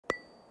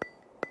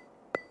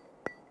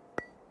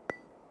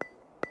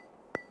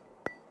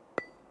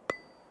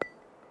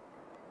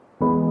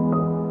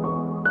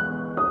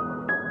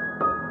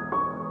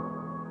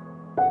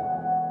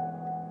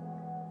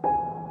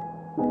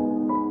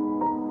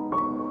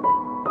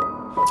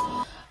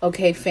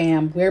Okay,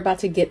 fam, we're about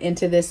to get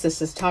into this.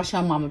 This is Tasha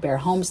on Mama Bear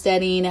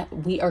Homesteading.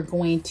 We are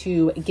going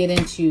to get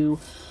into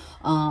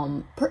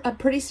a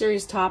pretty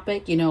serious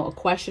topic. You know, a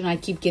question I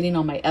keep getting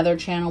on my other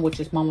channel, which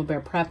is Mama Bear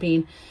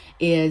Prepping,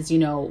 is, you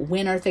know,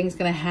 when are things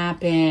going to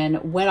happen?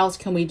 What else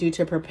can we do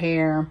to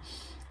prepare?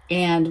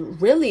 And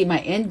really, my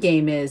end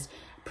game is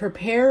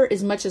prepare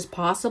as much as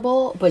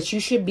possible, but you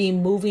should be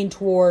moving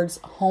towards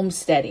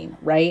homesteading,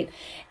 right?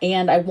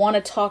 And I want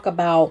to talk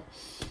about,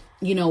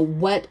 you know,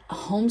 what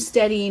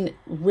homesteading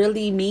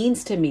really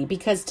means to me,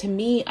 because to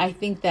me, I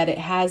think that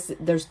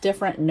there's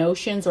different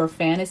notions or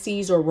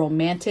fantasies or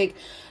romantic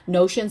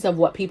notions of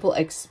what people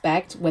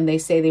expect when they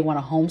say they want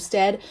to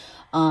homestead.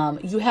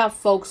 You have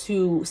folks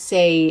who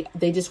say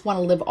they just want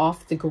to live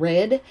off the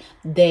grid.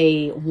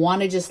 They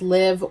want to just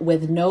live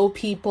with no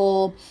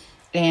people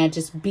and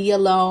just be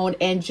alone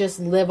and just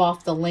live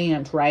off the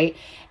land, right?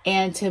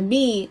 And to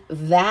me,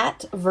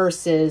 that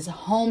versus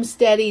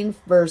homesteading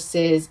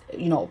versus,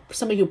 you know,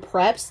 somebody who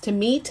preps, to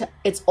me,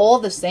 it's all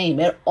the same.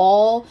 It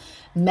all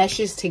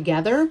meshes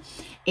together.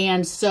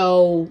 And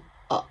so,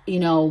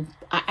 you know,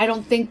 I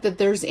don't think that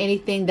there's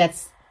anything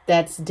that's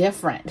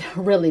different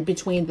really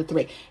between the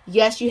three.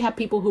 Yes, you have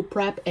people who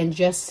prep and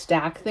just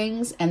stack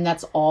things, and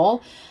that's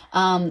all.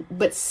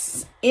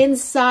 But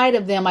inside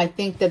of them, I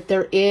think that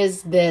there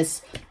is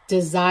this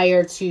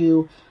desire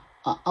to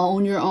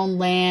own your own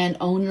land,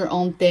 own your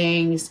own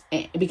things,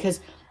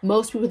 because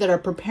most people that are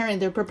preparing,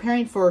 they're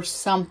preparing for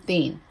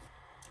something,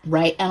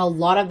 right? And a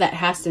lot of that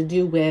has to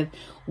do with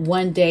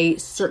one day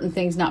certain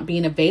things not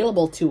being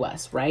available to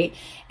us, right?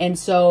 And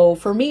so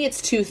for me,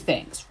 it's two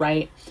things,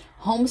 right?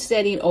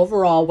 Homesteading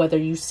overall, whether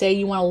you say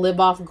you want to live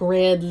off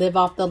grid, live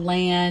off the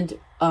land,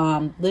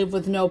 live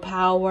with no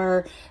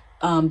power,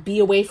 be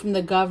away from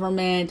the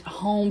government,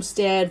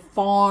 homestead,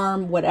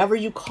 farm, whatever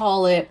you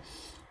call it.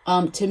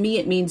 To me,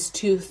 it means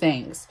two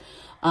things.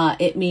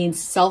 It means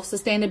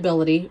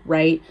self-sustainability,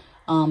 right?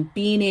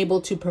 Being able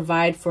to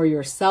provide for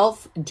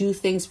yourself, do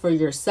things for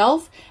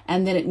yourself.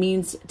 And then it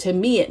means, to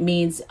me, it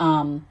means,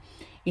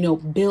 you know,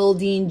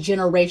 building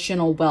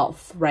generational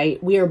wealth,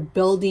 right? We are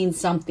building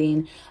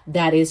something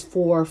that is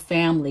for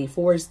family,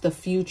 for the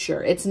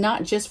future. It's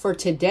not just for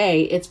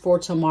today, it's for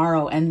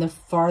tomorrow and the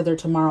farther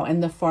tomorrow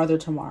and the farther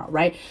tomorrow,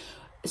 right?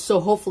 So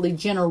hopefully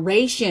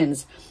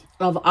generations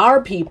of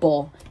our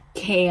people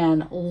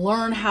can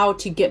learn how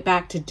to get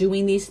back to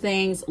doing these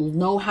things,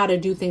 know how to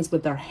do things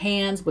with their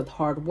hands, with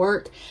hard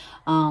work,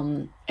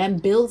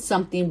 and build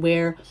something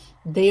where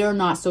they are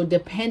not so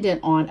dependent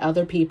on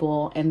other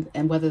people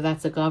and whether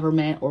that's a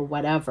government or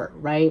whatever,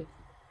 right?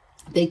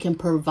 They can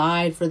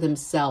provide for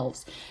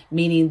themselves,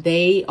 meaning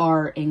they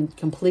are in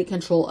complete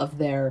control of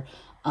their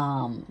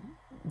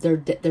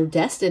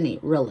destiny,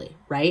 really,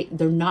 right?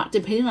 They're not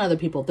depending on other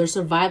people. Their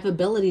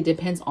survivability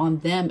depends on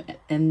them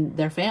and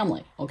their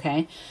family,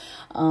 okay?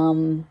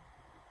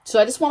 So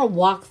I just want to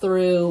walk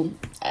through,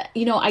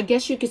 you know, I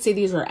guess you could say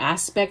these are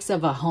aspects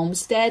of a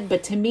homestead,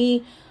 but to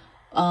me,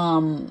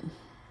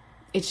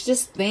 it's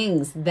just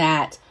things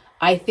that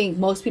I think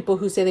most people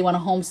who say they want to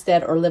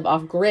homestead or live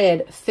off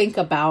grid think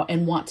about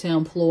and want to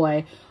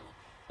employ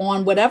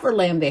on whatever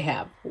land they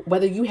have,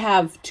 whether you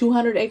have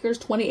 200 acres,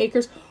 20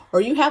 acres,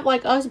 or you have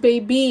like us,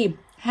 baby,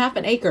 half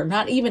an acre,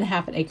 not even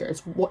half an acre.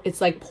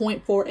 It's like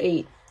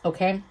 0.48.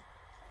 Okay.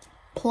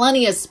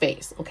 Plenty of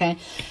space. Okay.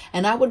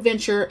 And I would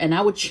venture and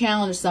I would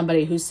challenge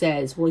somebody who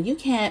says, well, you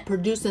can't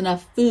produce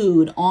enough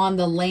food on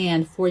the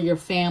land for your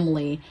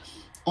family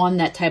on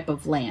that type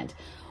of land.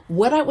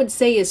 What I would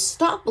say is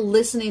stop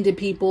listening to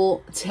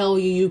people tell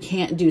you you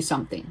can't do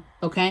something.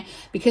 Okay.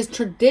 Because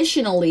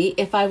traditionally,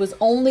 if I was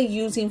only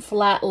using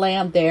flat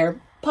land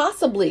there,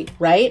 possibly,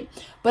 right?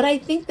 But I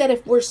think that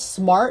if we're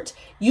smart,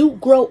 you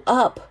grow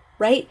up,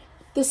 right?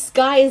 The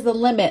sky is the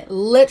limit,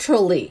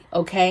 literally,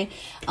 okay?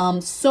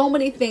 So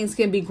many things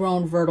can be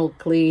grown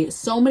vertically.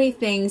 So many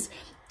things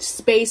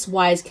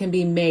space-wise can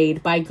be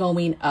made by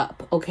going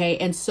up, okay?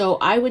 And so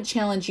I would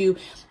challenge you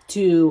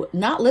to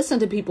not listen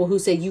to people who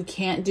say you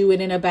can't do it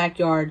in a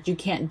backyard. You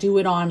can't do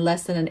it on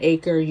less than an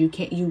acre.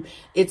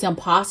 It's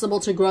impossible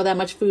to grow that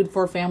much food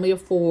for a family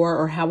of 4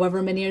 or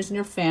however many is in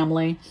your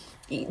family.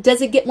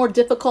 Does it get more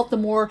difficult the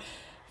more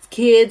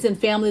kids and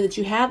family that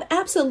you have?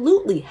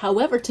 Absolutely.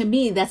 However, to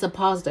me, that's a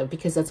positive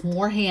because that's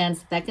more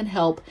hands that can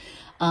help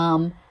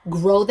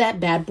grow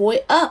that bad boy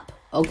up.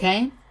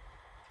 Okay.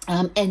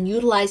 And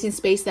utilizing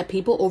space that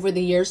people over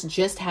the years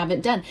just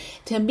haven't done.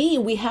 To me,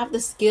 we have the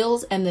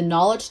skills and the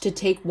knowledge to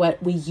take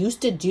what we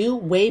used to do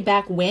way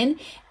back when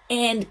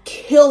and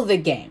kill the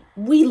game.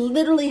 We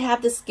literally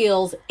have the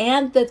skills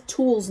and the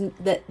tools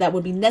that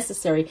would be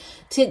necessary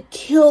to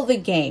kill the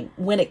game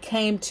when it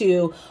came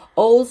to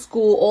old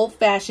school, old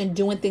fashioned,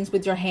 doing things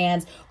with your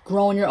hands,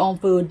 growing your own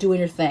food, doing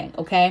your thing.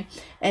 Okay.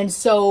 And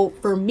so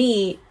for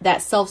me,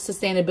 that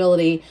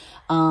self-sustainability,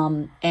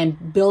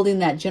 and building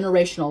that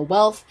generational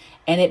wealth,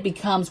 and it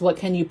becomes what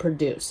can you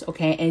produce,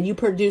 okay? And you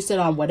produce it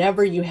on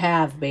whatever you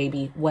have,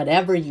 baby,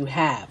 whatever you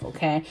have,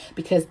 okay?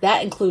 Because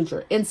that includes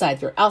your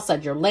inside, your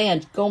outside, your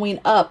land, going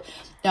up,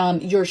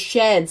 your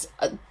sheds.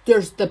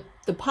 There's the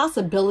the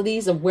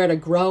possibilities of where to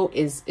grow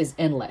is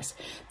endless.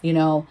 You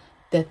know,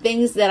 the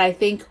things that I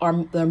think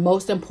are the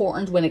most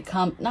important when it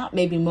comes, not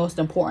maybe most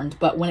important,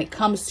 but when it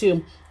comes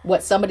to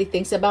what somebody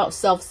thinks about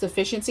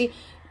self-sufficiency,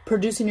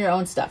 producing your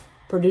own stuff,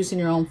 producing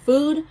your own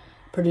food,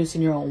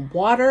 producing your own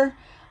water,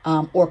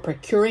 or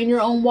procuring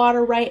your own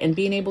water, right? And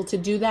being able to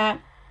do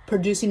that,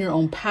 producing your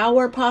own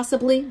power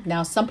possibly.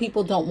 Now, some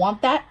people don't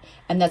want that,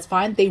 and that's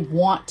fine. They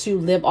want to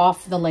live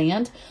off the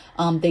land.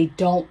 They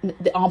don't,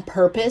 on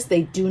purpose,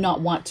 they do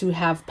not want to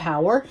have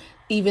power,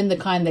 even the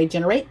kind they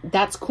generate.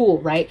 That's cool,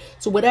 right?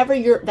 So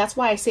whatever that's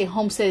why I say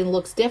homesteading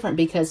looks different,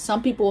 because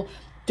some people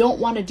don't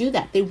want to do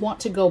that. They want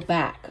to go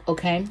back,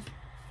 okay,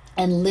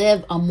 and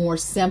live a more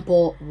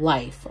simple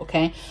life,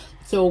 okay?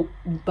 So,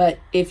 but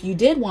if you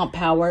did want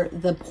power,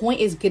 the point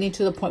is getting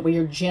to the point where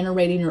you're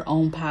generating your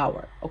own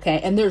power,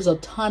 okay? And there's a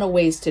ton of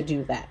ways to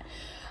do that.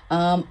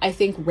 I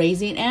think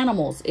raising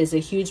animals is a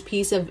huge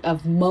piece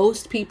of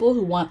most people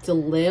who want to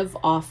live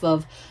off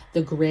of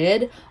the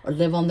grid or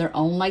live on their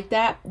own like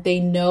that. They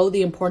know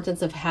the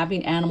importance of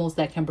having animals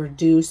that can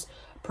produce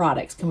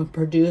products, can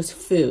produce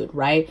food,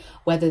 right?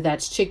 Whether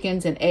that's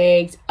chickens and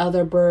eggs,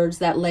 other birds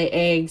that lay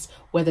eggs,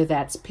 whether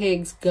that's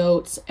pigs,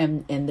 goats,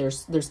 and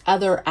there's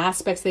other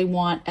aspects they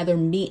want, other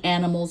meat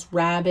animals,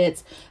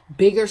 rabbits,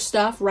 bigger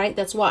stuff, right?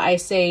 That's why I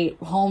say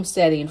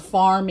homesteading,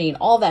 farming,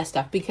 all that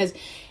stuff, because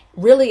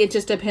really it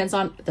just depends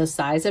on the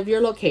size of your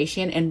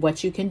location and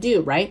what you can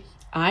do, right?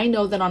 I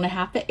know that on a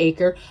half an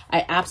acre,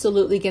 I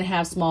absolutely can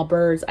have small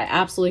birds. I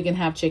absolutely can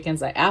have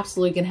chickens. I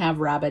absolutely can have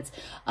rabbits,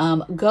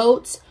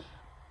 goats.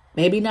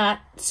 Maybe not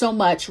so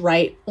much,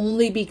 right?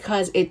 Only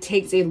because it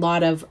takes a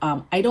lot of,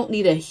 I don't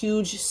need a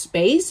huge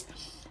space,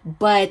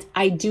 but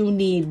I do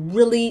need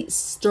really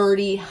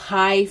sturdy,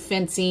 high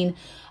fencing.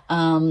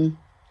 And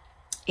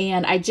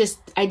I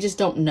just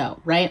don't know,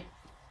 right?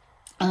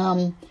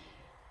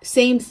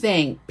 Same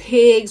thing,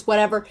 pigs,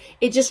 whatever.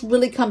 It just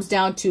really comes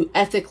down to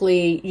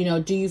ethically, you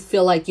know, do you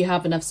feel like you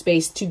have enough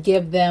space to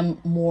give them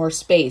more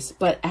space?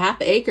 But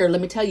half acre,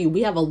 let me tell you,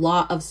 we have a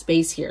lot of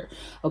space here.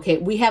 Okay,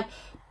 we have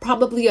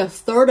probably a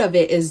third of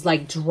it is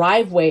like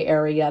driveway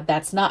area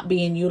that's not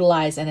being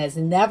utilized and has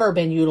never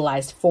been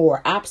utilized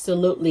for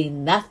absolutely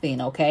nothing,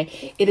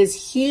 okay? It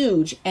is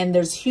huge, and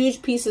there's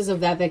huge pieces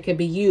of that could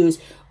be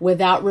used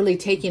without really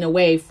taking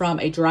away from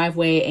a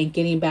driveway and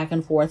getting back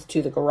and forth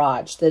to the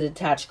garage, the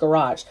detached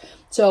garage.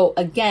 So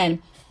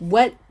again,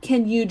 what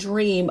can you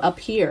dream up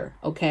here,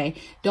 okay?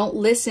 Don't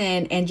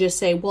listen and just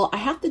say, well, I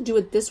have to do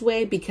it this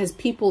way because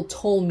people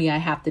told me I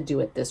have to do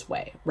it this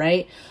way,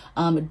 right?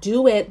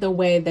 Do it the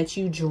way that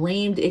you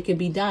dreamed it could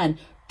be done.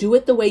 Do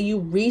it the way you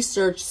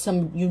research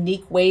some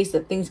unique ways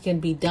that things can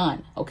be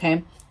done,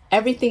 okay?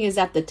 Everything is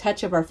at the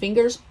touch of our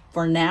fingers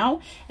for now.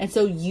 And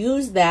so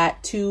use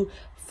that to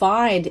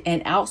find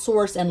and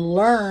outsource and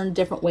learn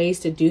different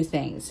ways to do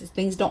things.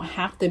 Things don't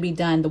have to be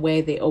done the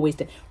way they always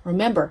did.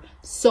 Remember,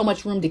 so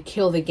much room to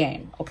kill the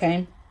game,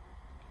 okay?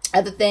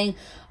 Other thing,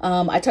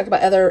 I talked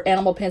about other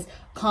animal pens,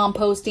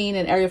 composting,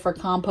 an area for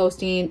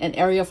composting, an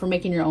area for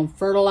making your own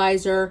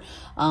fertilizer.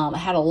 I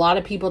had a lot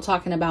of people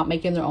talking about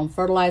making their own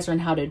fertilizer and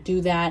how to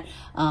do that.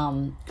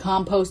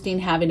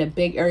 Composting, having a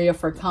big area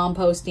for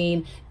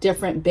composting,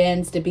 different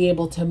bins to be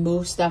able to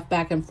move stuff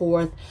back and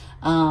forth.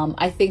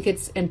 I think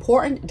it's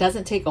important. It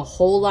doesn't take a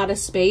whole lot of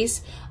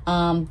space,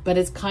 but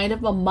it's kind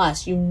of a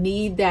must. You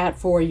need that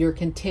for your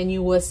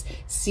continuous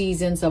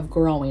seasons of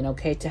growing,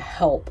 okay, to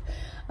help.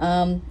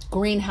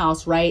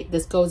 Greenhouse, right?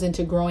 This goes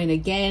into growing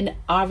again.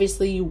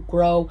 Obviously you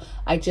grow,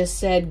 I just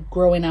said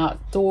growing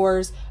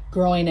outdoors,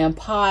 growing in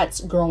pots,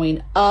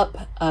 growing up,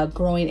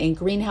 growing in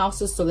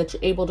greenhouses so that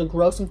you're able to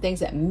grow some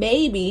things that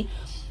maybe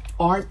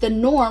aren't the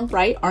norm,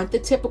 right? Aren't the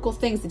typical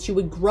things that you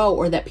would grow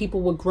or that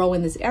people would grow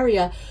in this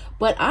area.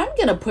 But I'm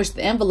going to push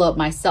the envelope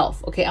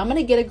myself. Okay, I'm going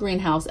to get a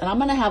greenhouse and I'm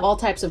going to have all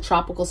types of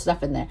tropical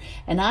stuff in there.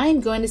 And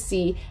I'm going to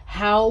see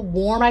how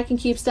warm I can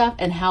keep stuff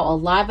and how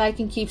alive I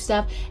can keep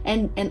stuff.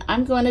 And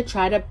I'm going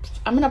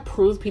to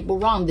prove people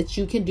wrong that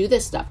you can do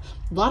this stuff.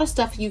 A lot of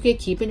stuff you could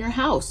keep in your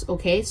house,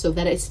 okay, so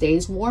that it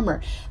stays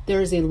warmer.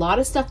 There's a lot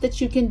of stuff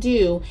that you can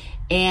do.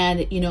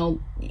 And, you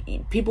know,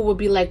 people would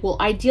be like, well,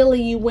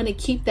 ideally you wouldn't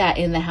keep that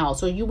in the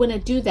house or you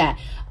wouldn't do that.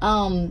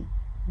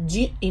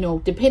 You know,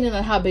 depending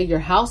on how big your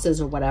house is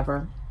or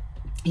whatever,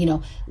 you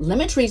know,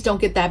 lemon trees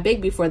don't get that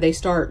big before they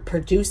start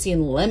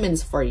producing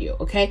lemons for you,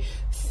 okay?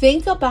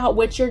 Think about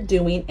what you're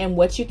doing and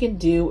what you can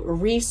do,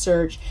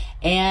 research,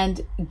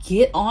 and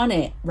get on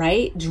it,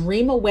 right?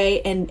 Dream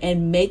away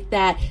and make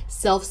that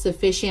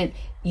self-sufficient,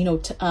 you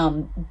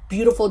know,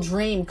 beautiful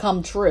dream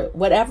come true,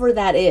 whatever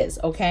that is,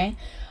 okay?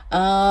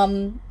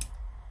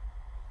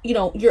 You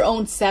know, your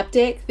own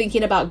septic,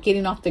 thinking about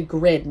getting off the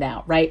grid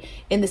now, right?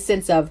 In the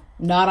sense of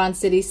not on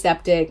city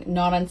septic,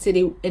 not on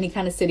city, any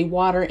kind of city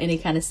water, any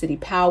kind of city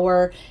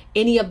power,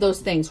 any of those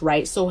things,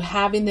 right? So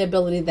having the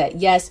ability that,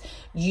 yes,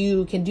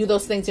 you can do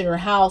those things in your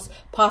house,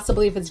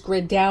 possibly if it's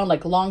grid down,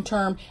 like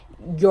long-term,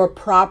 your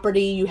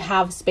property, you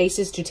have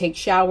spaces to take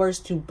showers,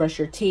 to brush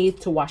your teeth,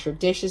 to wash your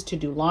dishes, to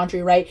do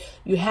laundry, right?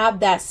 You have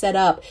that set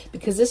up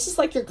because this is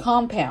like your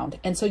compound.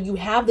 And so you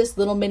have this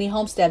little mini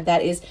homestead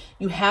that is,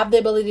 you have the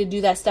ability to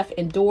do that stuff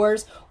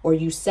indoors, or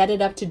you set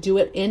it up to do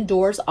it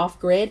indoors off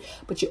grid,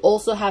 but you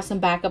also have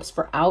some backups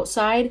for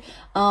outside.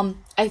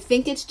 I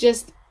think it's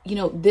just, you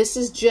know, this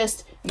is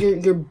just,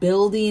 you're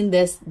building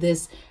this,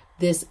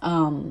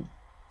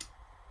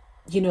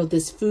 you know,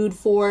 this food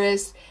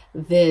forest,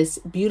 this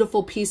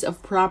beautiful piece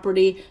of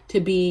property to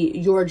be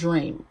your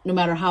dream, no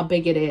matter how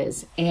big it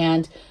is.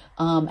 And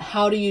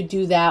how do you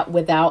do that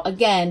without,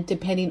 again,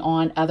 depending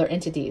on other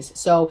entities?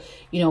 So,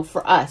 you know,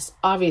 for us,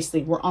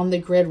 obviously, we're on the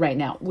grid right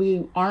now.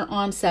 We aren't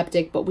on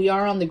septic, but we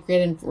are on the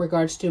grid in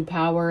regards to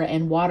power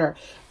and water.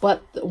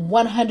 But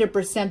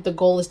 100% the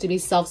goal is to be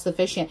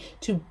self-sufficient,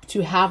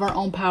 to have our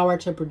own power,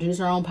 to produce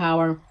our own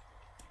power,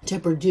 to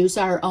produce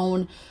our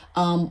own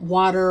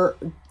water,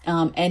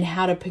 and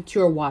how to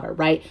procure water,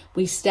 right?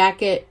 We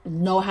stack it,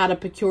 know how to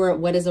procure it,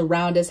 what is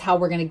around us, how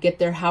we're going to get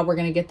there, how we're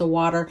going to get the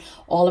water,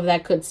 all of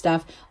that good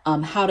stuff.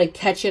 How to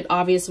catch it.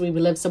 Obviously, we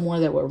live somewhere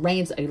that where it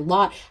rains a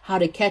lot. How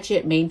to catch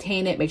it,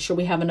 maintain it, make sure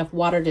we have enough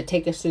water to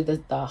take us through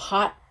the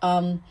hot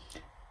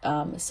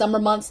summer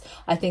months.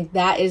 I think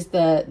that is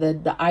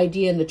the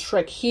idea and the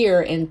trick here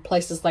in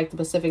places like the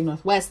Pacific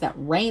Northwest that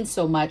rains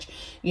so much.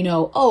 You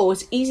know, oh,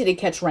 it's easy to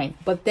catch rain,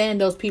 but then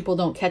those people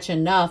don't catch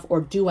enough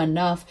or do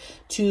enough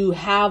to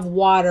have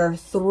water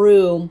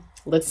through,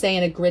 let's say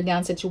in a grid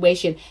down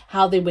situation,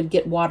 how they would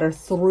get water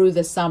through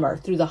the summer,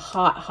 through the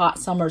hot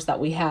summers that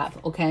we have.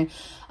 Okay.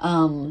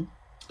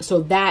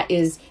 So that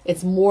is,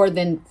 it's more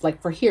than,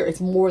 like for here,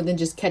 it's more than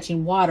just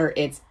catching water.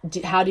 It's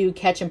how do you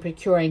catch and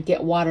procure and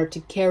get water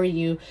to carry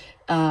you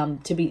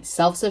to be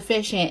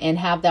self-sufficient and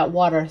have that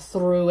water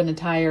through an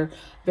entire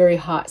very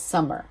hot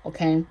summer.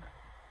 Okay.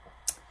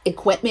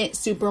 Equipment,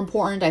 super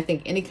important. I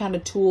think any kind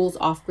of tools,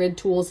 off-grid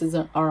tools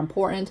are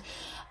important.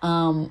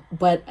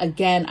 But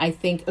again, I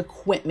think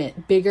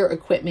equipment, bigger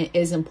equipment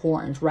is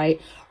important, right?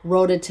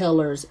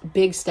 Rototillers,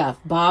 big stuff,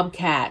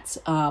 bobcats,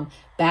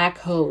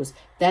 backhoes,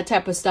 that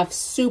type of stuff,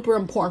 super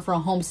important for a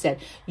homestead.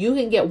 You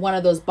can get one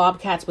of those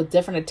bobcats with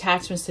different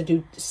attachments to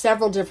do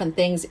several different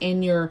things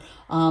in your,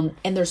 and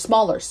they're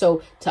smaller.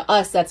 So to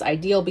us, that's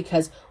ideal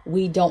because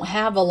we don't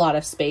have a lot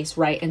of space,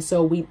 right? And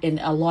so in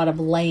a lot of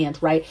land,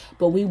 right?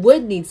 But we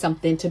would need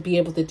something to be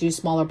able to do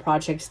smaller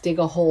projects, dig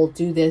a hole,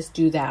 do this,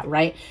 do that,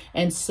 right?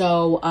 And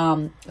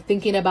so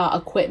thinking about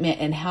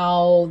equipment and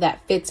how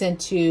that fits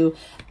into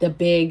the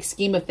big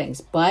scheme of things.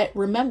 But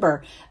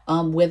remember,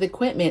 with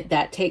equipment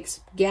that takes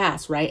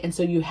gas, right? And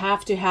so you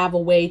have to have a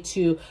way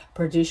to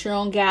produce your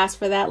own gas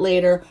for that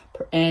later,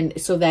 and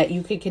so that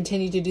you can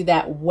continue to do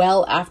that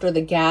well after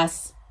the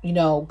gas, you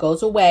know,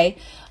 goes away.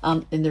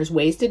 And there's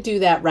ways to do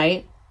that,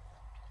 right?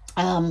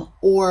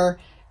 Or,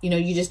 you know,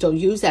 you just don't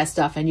use that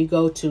stuff and you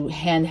go to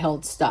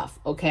handheld stuff.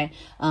 Okay.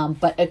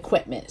 But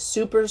equipment,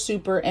 super,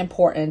 super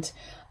important.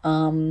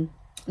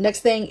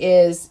 Next thing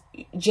is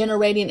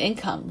generating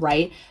income,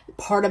 right?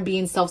 Part of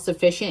being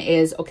self-sufficient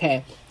is,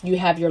 okay, you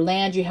have your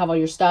land, you have all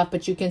your stuff,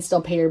 but you can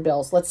still pay your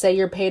bills. Let's say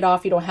you're paid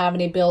off, you don't have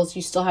any bills,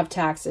 you still have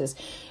taxes.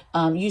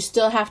 You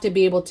still have to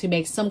be able to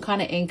make some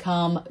kind of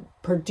income,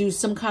 produce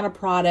some kind of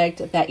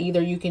product that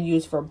either you can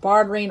use for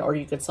bartering or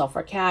you could sell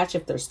for cash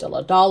if there's still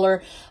a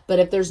dollar. But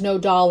if there's no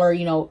dollar,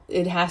 you know,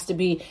 it has to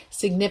be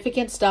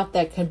significant stuff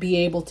that can be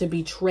able to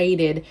be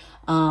traded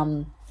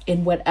in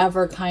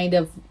whatever kind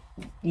of,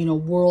 you know,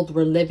 world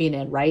we're living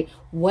in, right?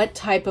 What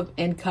type of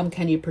income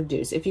can you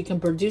produce? If you can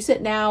produce it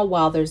now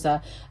while there's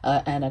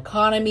an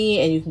economy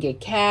and you can get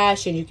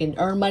cash and you can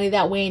earn money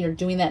that way and you're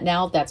doing that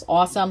now, that's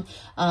awesome.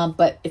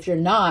 But if you're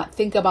not,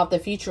 think about the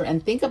future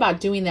and think about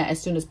doing that as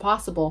soon as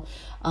possible,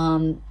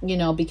 you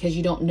know, because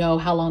you don't know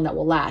how long that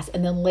will last.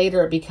 And then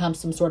later it becomes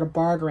some sort of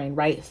bartering,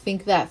 right?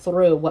 Think that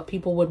through, what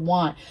people would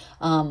want.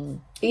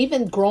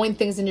 Even growing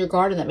things in your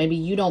garden that maybe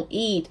you don't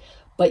eat,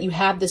 but you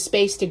have the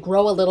space to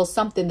grow a little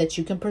something that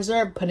you can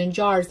preserve, put in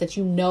jars that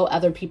you know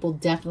other people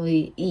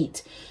definitely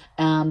eat,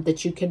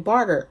 that you can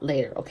barter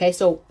later. Okay,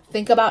 so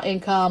think about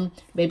income.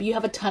 Maybe you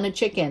have a ton of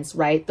chickens,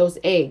 right? Those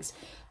eggs.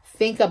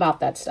 Think about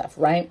that stuff,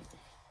 right?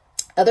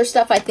 Other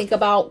stuff I think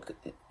about,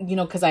 you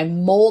know, because I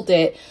mold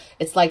it.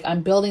 It's like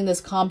I'm building this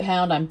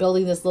compound. I'm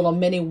building this little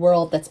mini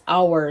world that's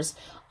ours.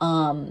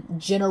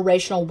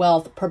 Generational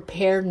wealth,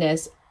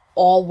 preparedness,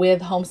 all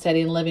with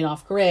homesteading and living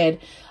off grid,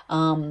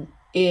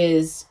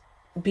 is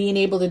being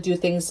able to do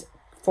things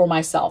for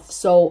myself.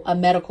 So a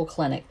medical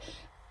clinic,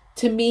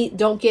 to me,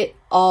 don't get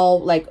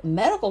all like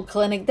medical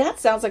clinic. That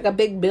sounds like a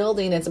big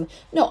building and some,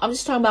 no, I'm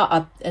just talking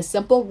about a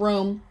simple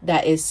room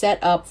that is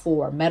set up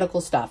for medical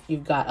stuff.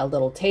 You've got a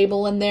little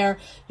table in there.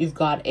 You've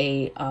got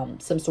a,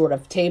 some sort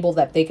of table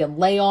that they can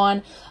lay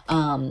on,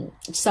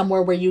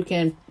 somewhere where you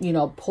can, you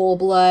know, pull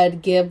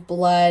blood, give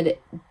blood,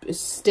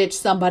 stitch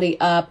somebody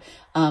up,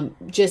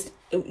 just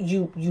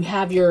you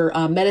have your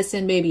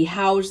medicine maybe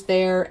housed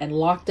there and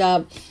locked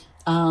up,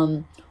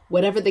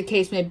 whatever the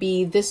case may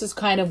be. This is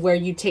kind of where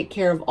you take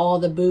care of all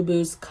the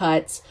boo-boos,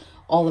 cuts,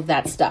 all of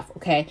that stuff.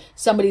 Okay.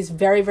 Somebody's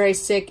very, very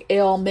sick,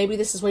 ill. Maybe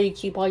this is where you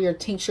keep all your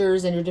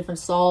tinctures and your different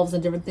salves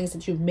and different things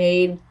that you've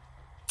made.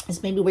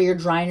 It's maybe where you're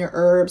drying your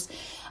herbs.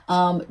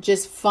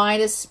 Just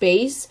find a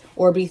space,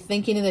 or be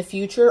thinking in the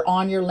future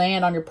on your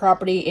land, on your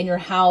property, in your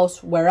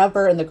house,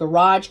 wherever, in the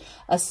garage,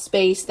 a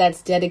space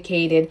that's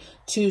dedicated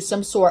to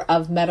some sort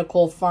of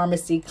medical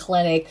pharmacy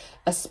clinic,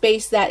 a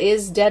space that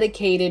is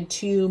dedicated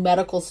to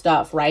medical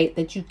stuff, right?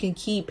 That you can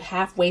keep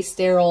halfway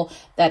sterile,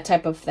 that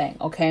type of thing.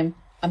 Okay.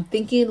 I'm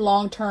thinking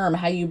long-term,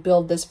 how you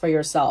build this for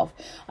yourself.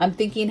 I'm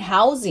thinking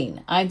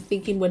housing. I'm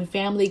thinking when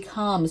family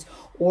comes,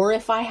 or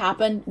if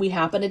we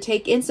happen to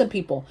take in some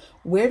people,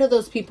 where do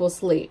those people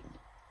sleep,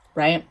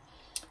 right?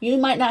 You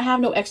might not have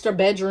no extra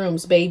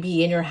bedrooms,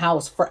 baby, in your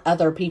house for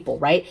other people,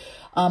 right?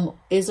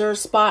 Is there a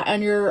spot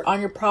on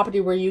your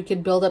property where you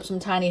can build up some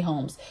tiny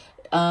homes?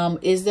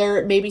 Is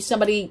there, maybe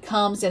somebody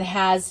comes and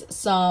has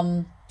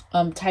some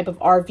type of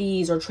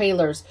RVs or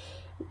trailers?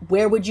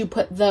 Where would you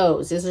put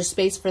those? Is there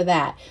space for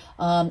that?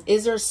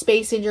 Is there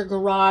space in your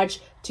garage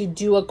to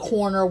do a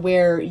corner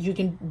where you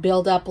can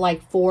build up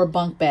like 4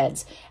 bunk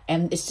beds,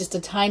 and it's just a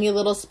tiny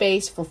little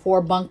space for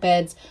 4 bunk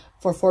beds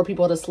for 4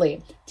 people to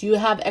sleep? Do you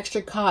have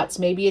extra cots?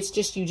 Maybe it's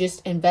just, you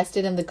just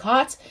invested in the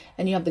cots,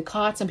 and you have the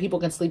cots and people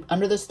can sleep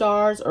under the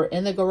stars or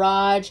in the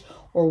garage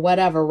or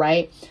whatever,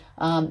 right?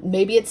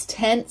 Maybe it's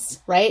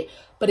tents, right?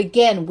 But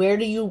again, where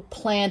do you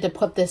plan to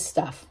put this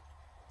stuff?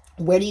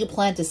 Where do you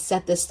plan to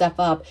set this stuff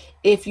up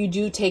if you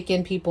do take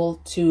in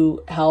people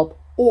to help,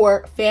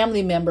 or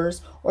family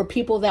members, or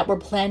people that were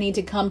planning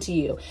to come to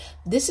you?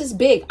 This is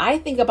big. I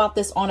think about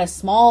this on a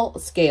small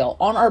scale,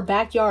 on our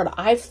backyard.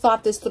 I've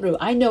thought this through.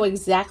 I know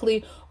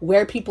exactly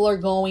where people are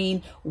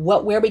going,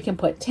 where we can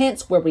put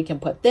tents, where we can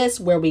put this,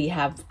 where we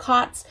have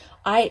cots,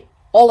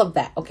 all of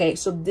that. Okay.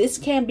 So this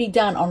can be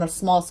done on a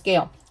small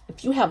scale.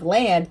 If you have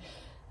land,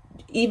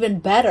 even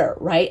better,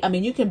 right? I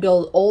mean, you can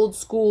build old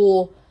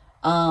school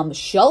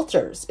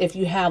shelters if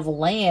you have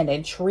land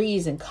and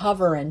trees and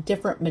cover and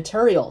different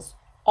materials,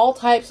 all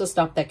types of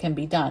stuff that can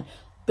be done.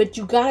 But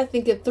you got to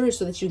think it through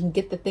so that you can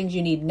get the things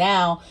you need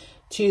now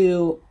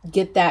to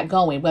get that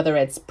going, whether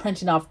it's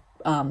printing off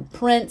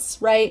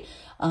prints, right?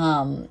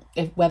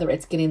 Whether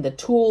it's getting the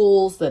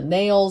tools, the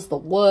nails, the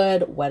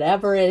wood,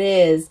 whatever it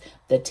is,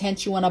 the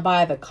tent you want to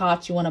buy, the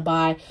cots you want to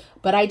buy.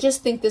 But I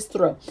just think this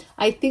through.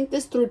 I think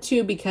this through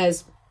too,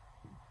 because,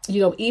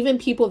 even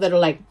people that are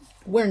like,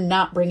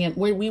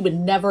 we would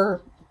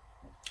never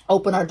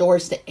open our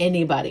doors to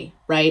anybody,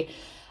 right?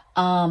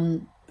 I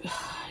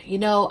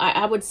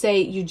would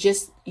say you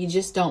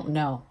just don't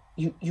know.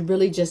 You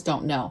really just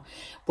don't know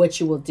what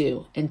you will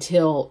do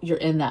until you're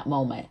in that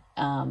moment.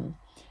 Family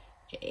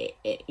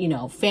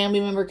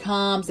member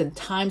comes and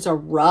times are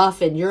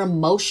rough and you're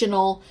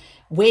emotional,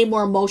 way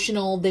more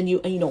emotional than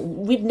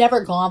we've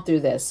never gone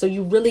through this. So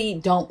you really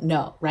don't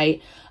know,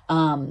 right?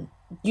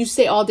 You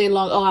say all day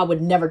long, oh, I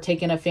would never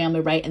take in a family,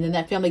 right? And then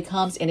that family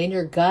comes, and in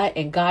your gut,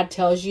 and God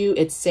tells you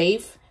it's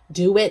safe,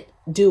 do it.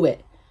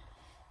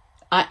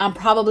 I'm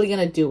probably going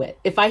to do it.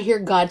 If I hear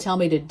God tell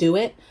me to do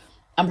it,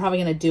 I'm probably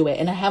going to do it.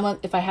 And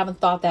if I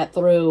haven't thought that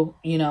through,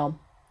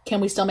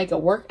 can we still make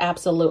it work?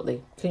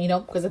 Absolutely.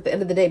 Because at the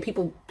end of the day,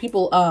 people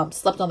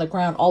slept on the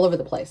ground all over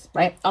the place,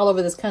 right? All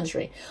over this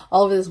country,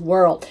 all over this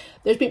world.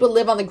 There's people who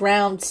live on the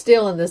ground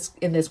still in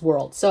this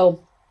world.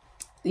 So,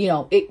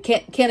 can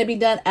it be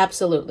done?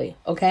 Absolutely.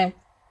 Okay.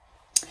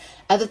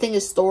 Other thing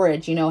is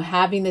storage,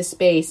 having this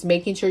space,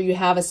 making sure you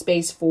have a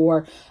space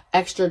for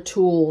extra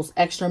tools,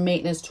 extra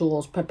maintenance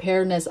tools,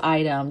 preparedness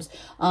items.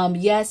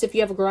 Yes, if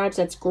you have a garage,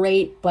 that's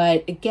great.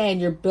 But again,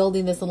 you're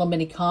building this little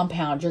mini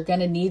compound. You're going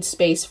to need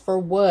space for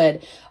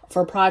wood,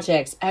 for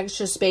projects,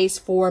 extra space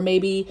for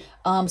maybe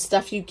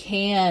stuff you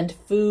canned,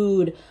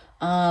 food,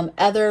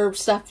 other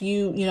stuff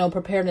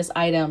preparedness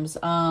items,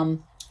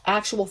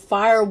 actual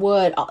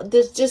firewood.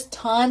 There's just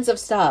tons of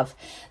stuff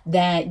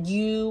that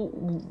you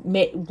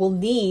will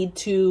need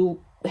to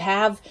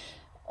have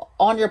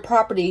on your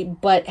property,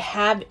 but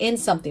have in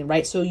something,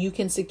 right? So you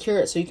can secure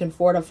it, so you can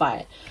fortify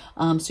it,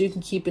 so you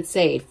can keep it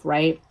safe,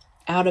 right?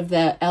 Out of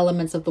the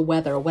elements of the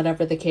weather, or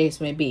whatever the case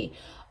may be.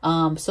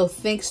 So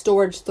think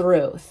storage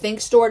through.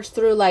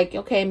 Like,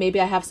 okay, maybe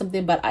I have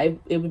something, but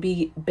it would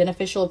be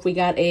beneficial if we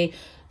got a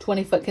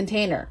 20-foot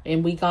container,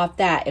 and we got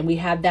that, and we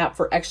had that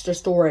for extra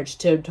storage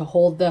to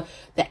hold the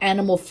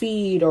animal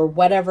feed or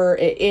whatever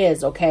it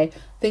is. Okay.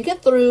 Think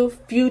it through,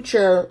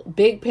 future,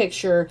 big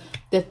picture,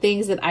 the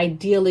things that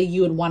ideally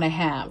you would want to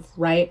have,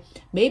 right?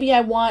 Maybe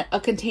I want a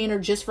container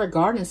just for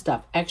garden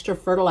stuff, extra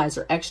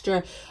fertilizer,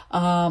 extra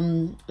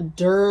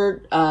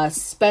dirt,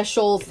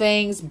 special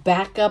things,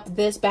 back up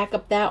this, back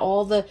up that,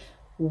 all the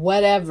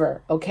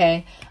whatever.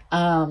 Okay.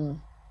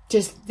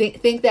 Just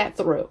think that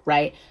through,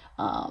 right?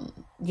 A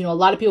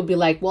lot of people be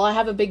like, well, I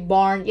have a big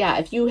barn. Yeah,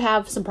 if you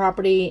have some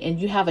property and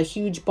you have a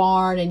huge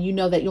barn and you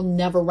know that you'll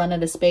never run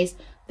out of space,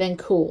 then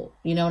cool.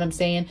 You know what I'm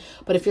saying?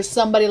 But if you're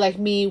somebody like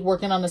me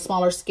working on a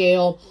smaller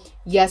scale,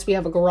 yes, we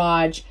have a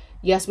garage.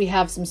 Yes, we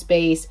have some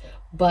space,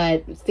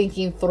 but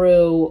thinking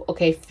through,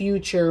 okay,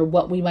 future,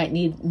 what we might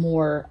need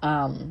more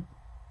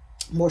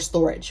more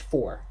storage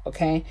for,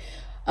 okay?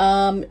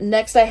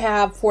 Next I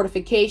have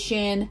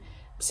fortification,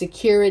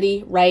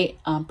 security, right?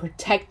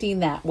 Protecting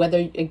that, whether,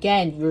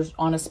 again, you're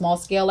on a small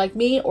scale like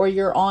me, or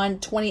you're on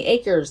 20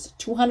 acres,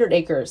 200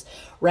 acres,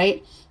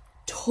 right?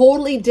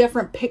 Totally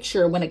different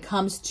picture when it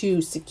comes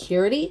to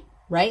security,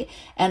 right?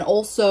 And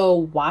also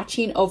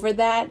watching over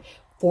that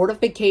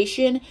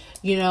fortification.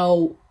 You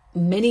know,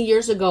 many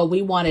years ago,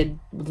 we wanted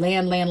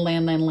land, land,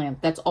 land, land, land.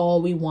 That's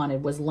all we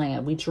wanted was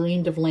land. We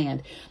dreamed of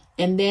land.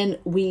 And then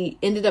we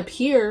ended up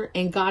here,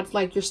 and God's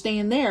like, you're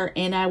staying there.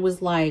 And I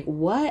was like,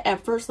 what?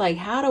 At first, like,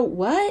 how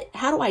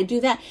do I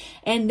do that?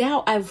 And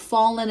now I've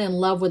fallen in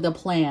love with the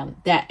plan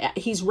that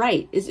he's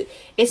right.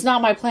 It's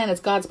not my plan. It's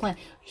God's plan.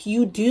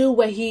 You do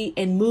what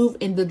and move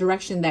in the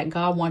direction that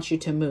God wants you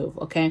to move.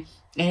 Okay.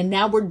 And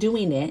now we're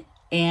doing it,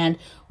 and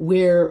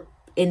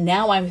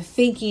now I'm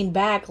thinking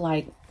back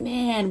like,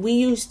 man, we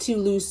used to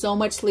lose so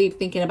much sleep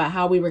thinking about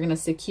how we were going to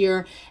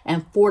secure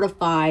and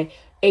fortify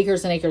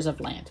acres and acres of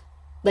land.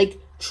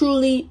 Like,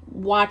 truly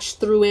watch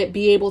through it,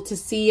 be able to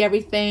see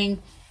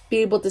everything, be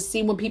able to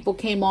see when people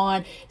came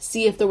on,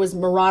 see if there was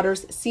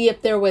marauders, see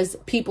if there was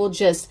people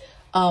just,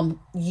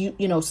 you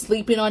know,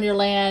 sleeping on your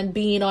land,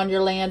 being on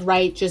your land,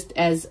 right? Just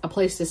as a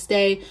place to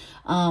stay.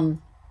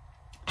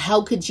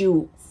 How could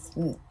you,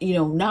 you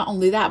know, not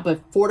only that,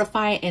 but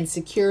fortify and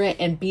secure it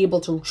and be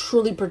able to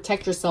truly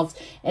protect yourselves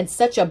in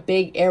such a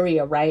big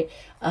area, right?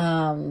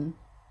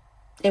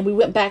 And we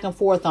went back and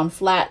forth on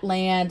flat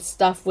land,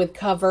 stuff with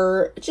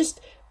cover.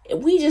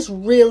 We just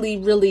really,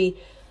 really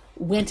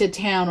went to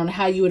town on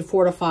how you would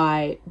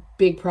fortify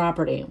big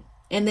property.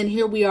 And then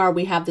here we are,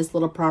 we have this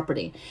little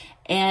property.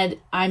 And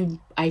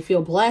I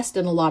feel blessed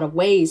in a lot of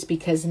ways,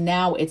 because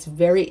now it's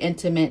very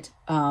intimate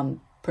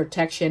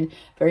protection,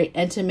 very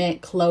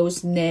intimate,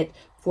 close-knit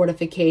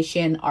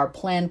fortification. Our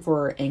plan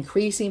for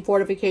increasing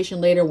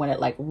fortification later, when it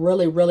like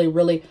really, really,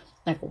 really,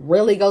 like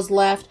really goes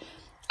left,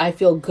 I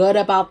feel good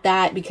about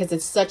that, because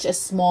it's such a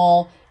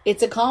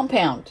it's a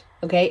compound,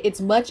 okay?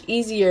 It's much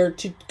easier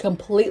to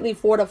completely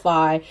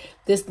fortify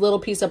this little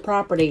piece of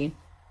property,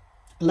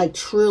 like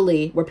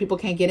truly where people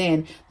can't get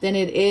in, than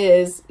it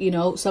is, you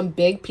know, some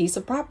big piece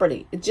of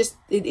property. It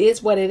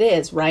is what it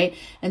is, right?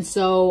 And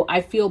so I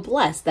feel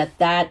blessed that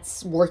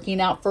that's working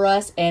out for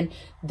us. And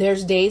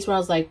there's days where I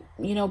was like,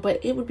 you know,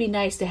 but it would be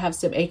nice to have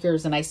some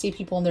acres. And I see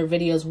people in their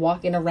videos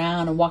walking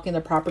around and walking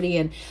their property,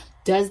 and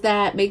does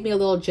that make me a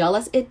little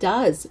jealous? It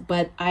does.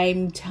 But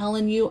I'm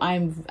telling you,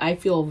 I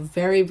feel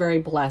very, very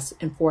blessed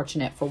and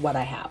fortunate for what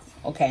I have.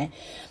 Okay.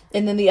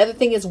 And then the other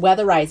thing is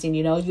weatherizing.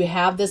 You know, you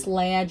have this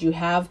land, you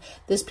have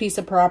this piece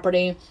of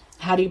property.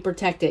 How do you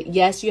protect it?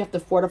 Yes, you have to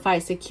fortify,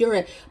 secure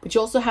it, but you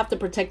also have to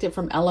protect it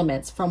from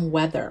elements, from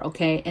weather.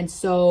 Okay. And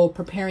so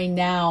preparing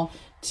now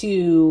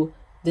to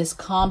this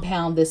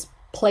compound, this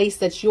place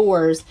that's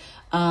yours,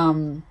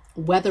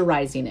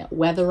 weatherizing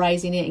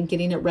it and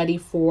getting it ready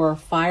for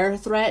fire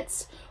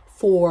threats,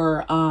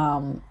 for,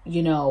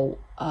 you know,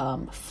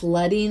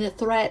 flooding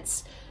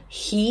threats,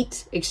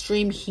 heat,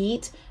 extreme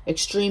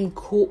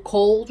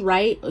cold,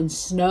 right? And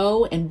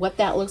snow, and what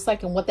that looks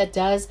like and what that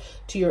does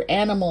to your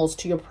animals,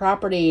 to your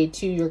property,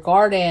 to your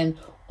garden,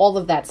 all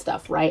of that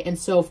stuff, right? And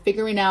so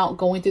figuring out,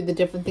 going through the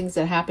different things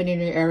that happen in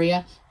your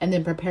area, and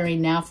then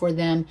preparing now for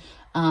them,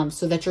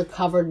 so that you're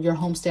covered, your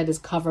homestead is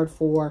covered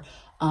for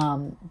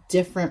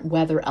different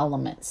weather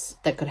elements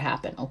that could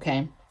happen.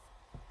 Okay.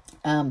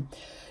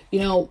 You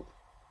know,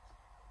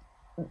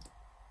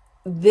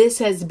 this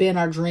has been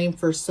our dream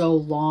for so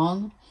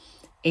long.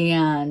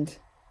 And,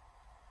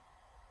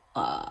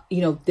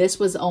 you know, this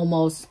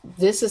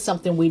is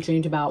something we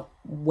dreamed about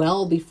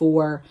well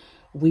before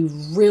we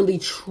really,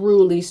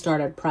 truly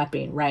started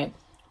prepping, right?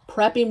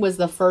 Prepping was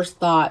the first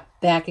thought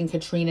back in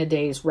Katrina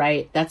days,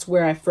 right? That's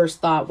where I first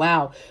thought,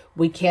 wow,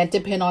 we can't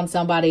depend on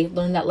somebody.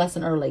 Learn that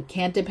lesson early.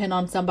 Can't depend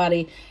on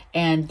somebody,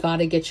 and got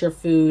to get your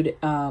food,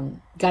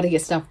 got to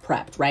get stuff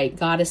prepped, right?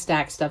 Got to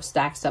stack stuff.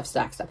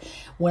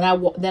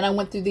 Then I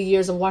went through the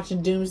years of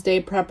watching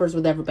Doomsday Preppers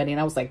with everybody, and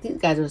I was like, these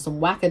guys are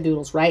some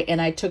wackadoodles, right? And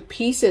I took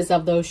pieces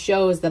of those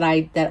shows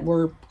that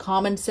were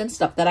common sense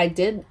stuff that I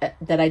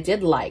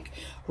did like,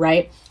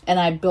 right? And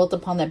I built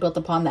upon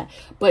that.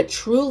 But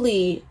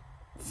truly,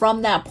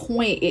 from that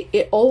point,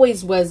 it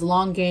always was,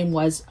 long game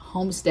was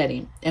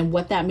homesteading and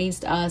what that means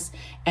to us.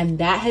 And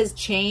that has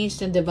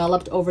changed and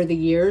developed over the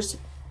years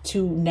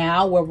to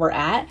now where we're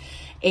at.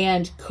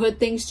 And could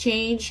things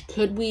change?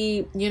 Could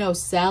we, you know,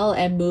 sell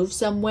and move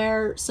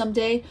somewhere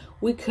someday?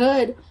 We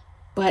could,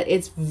 but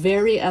it's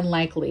very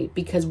unlikely,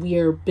 because we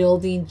are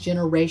building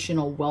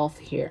generational wealth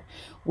here.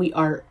 We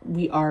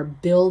are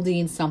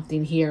building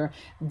something here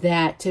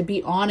that, to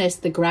be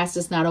honest, the grass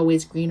is not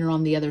always greener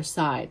on the other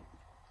side.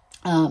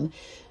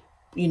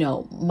 You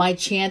know, my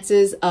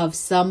chances of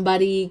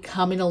somebody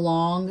coming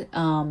along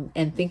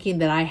and thinking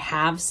that I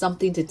have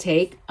something to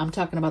take, I'm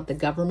talking about the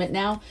government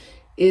now,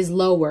 is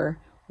lower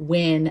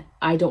when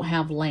I don't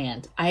have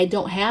land. I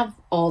don't have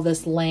all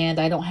this land.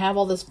 I don't have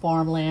all this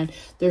farmland.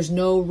 There's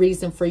no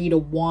reason for you to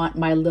want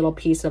my little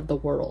piece of the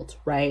world,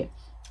 right?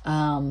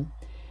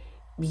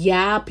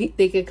 yeah,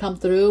 they could come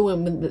through,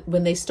 and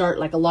when they start,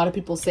 like a lot of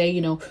people say,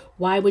 you know,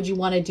 why would you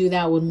want to do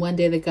that when one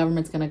day the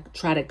government's going to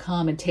try to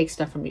come and take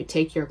stuff from you,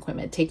 take your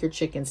equipment, take your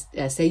chickens,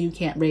 say you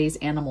can't raise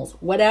animals,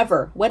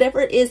 whatever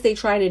it is they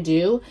try to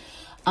do.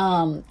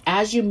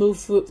 As you move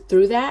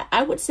through that,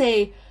 I would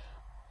say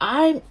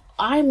I'm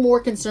more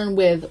concerned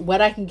with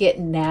what I can get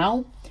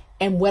now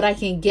and what I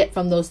can get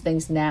from those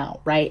things now,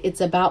 right?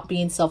 It's about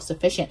being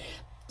self-sufficient.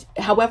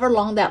 However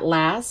long that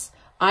lasts,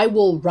 I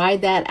will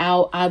ride that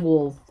out. I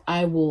will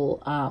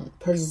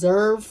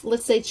preserve,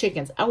 let's say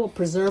chickens. I will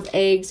preserve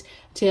eggs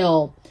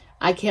till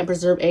I can't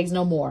preserve eggs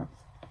no more.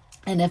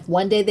 And if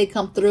one day they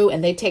come through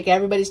and they take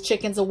everybody's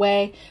chickens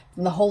away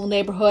from the whole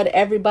neighborhood,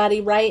 everybody,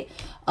 right?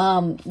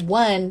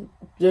 One,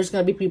 there's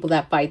going to be people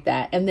that fight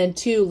that. And then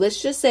two,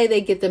 let's just say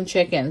they get them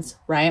chickens,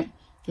 right?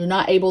 You're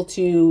not able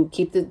to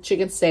keep the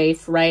chickens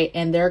safe, right?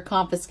 And they're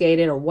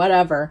confiscated or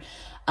whatever.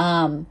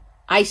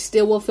 I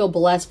still will feel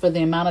blessed for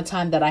the amount of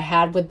time that I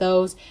had with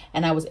those,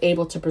 and I was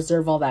able to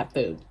preserve all that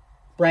food,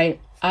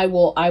 right? I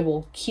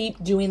will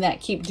keep doing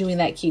that, keep doing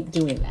that, keep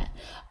doing that.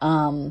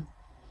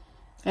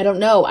 I don't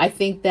know. I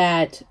think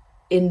that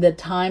in the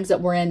times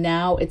that we're in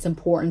now, it's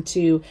important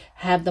to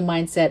have the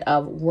mindset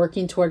of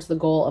working towards the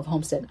goal of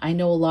homestead. I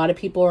know a lot of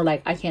people are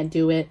like, I can't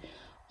do it.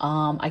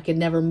 I could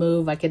never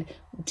move.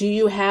 Do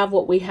you have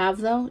what we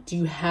have though? Do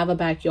you have a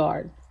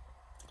backyard?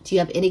 Do you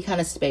have any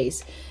kind of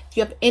space? If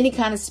you have any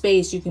kind of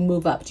space, you can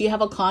move up. Do you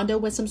have a condo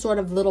with some sort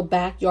of little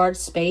backyard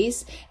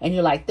space? And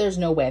you're like, there's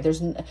no way.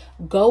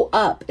 Go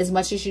up as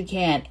much as you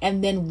can.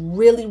 And then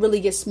really, really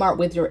get smart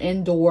with your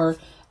indoor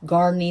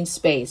gardening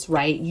space,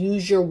 right?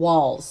 Use your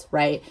walls,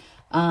 right?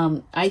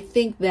 I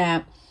think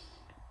that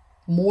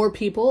more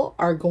people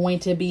are going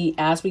to be,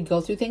 as we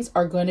go through things,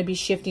 are going to be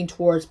shifting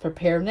towards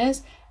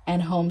preparedness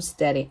and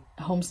homesteading,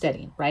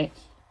 right?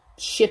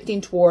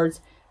 Shifting towards,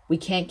 we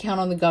can't count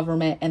on the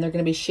government, and they're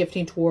going to be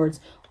shifting towards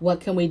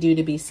what can we do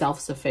to be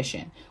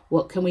self-sufficient?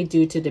 What can we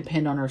do to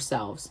depend on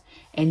ourselves?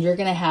 And you're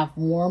going to have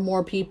more and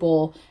more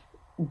people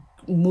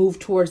move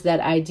towards that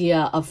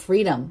idea of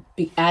freedom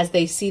as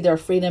they see their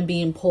freedom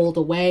being pulled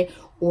away,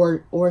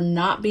 or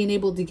not being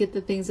able to get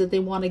the things that they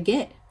want to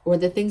get or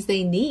the things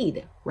they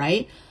need,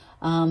 right?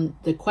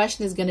 The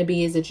question is going to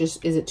be, is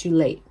it too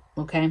late?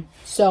 Okay.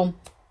 So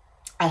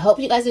I hope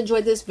you guys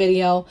enjoyed this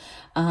video.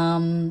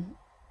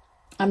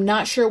 I'm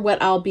not sure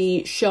what I'll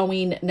be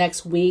showing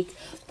next week.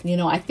 You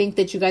know, I think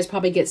that you guys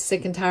probably get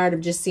sick and tired of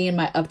just seeing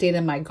my update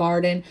in my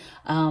garden.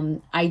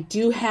 I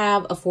do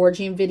have a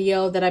foraging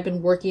video that I've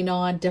been working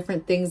on,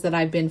 different things that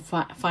I've been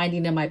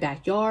finding in my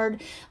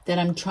backyard that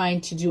I'm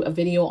trying to do a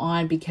video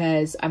on,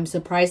 because I'm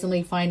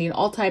surprisingly finding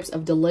all types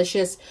of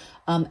delicious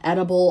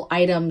edible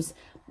items,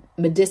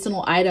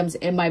 medicinal items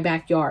in my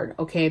backyard,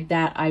 okay,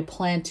 that I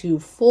plan to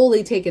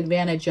fully take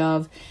advantage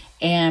of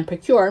and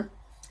procure.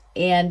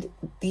 And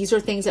these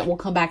are things that will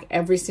come back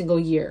every single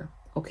year,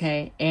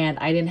 okay? And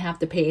I didn't have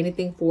to pay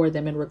anything for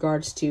them in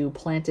regards to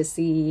plant a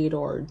seed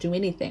or do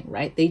anything,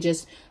 right? They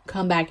just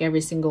come back every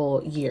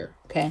single year,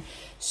 okay?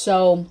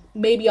 So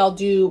maybe I'll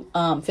do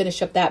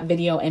finish up that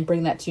video and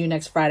bring that to you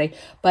next Friday.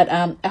 But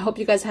I hope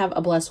you guys have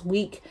a blessed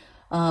weekend.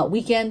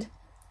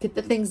 Get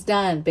the things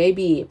done,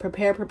 baby.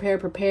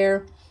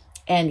 Prepare,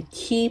 and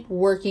keep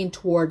working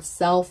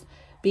towards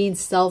being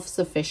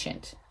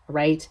self-sufficient,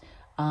 right?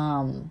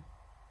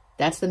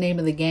 That's the name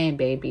of the game,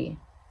 baby.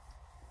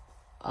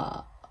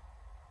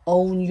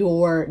 Own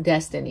your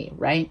destiny,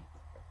 right?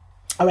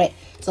 All right.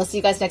 So I'll see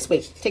you guys next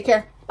week. Take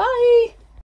care. Bye.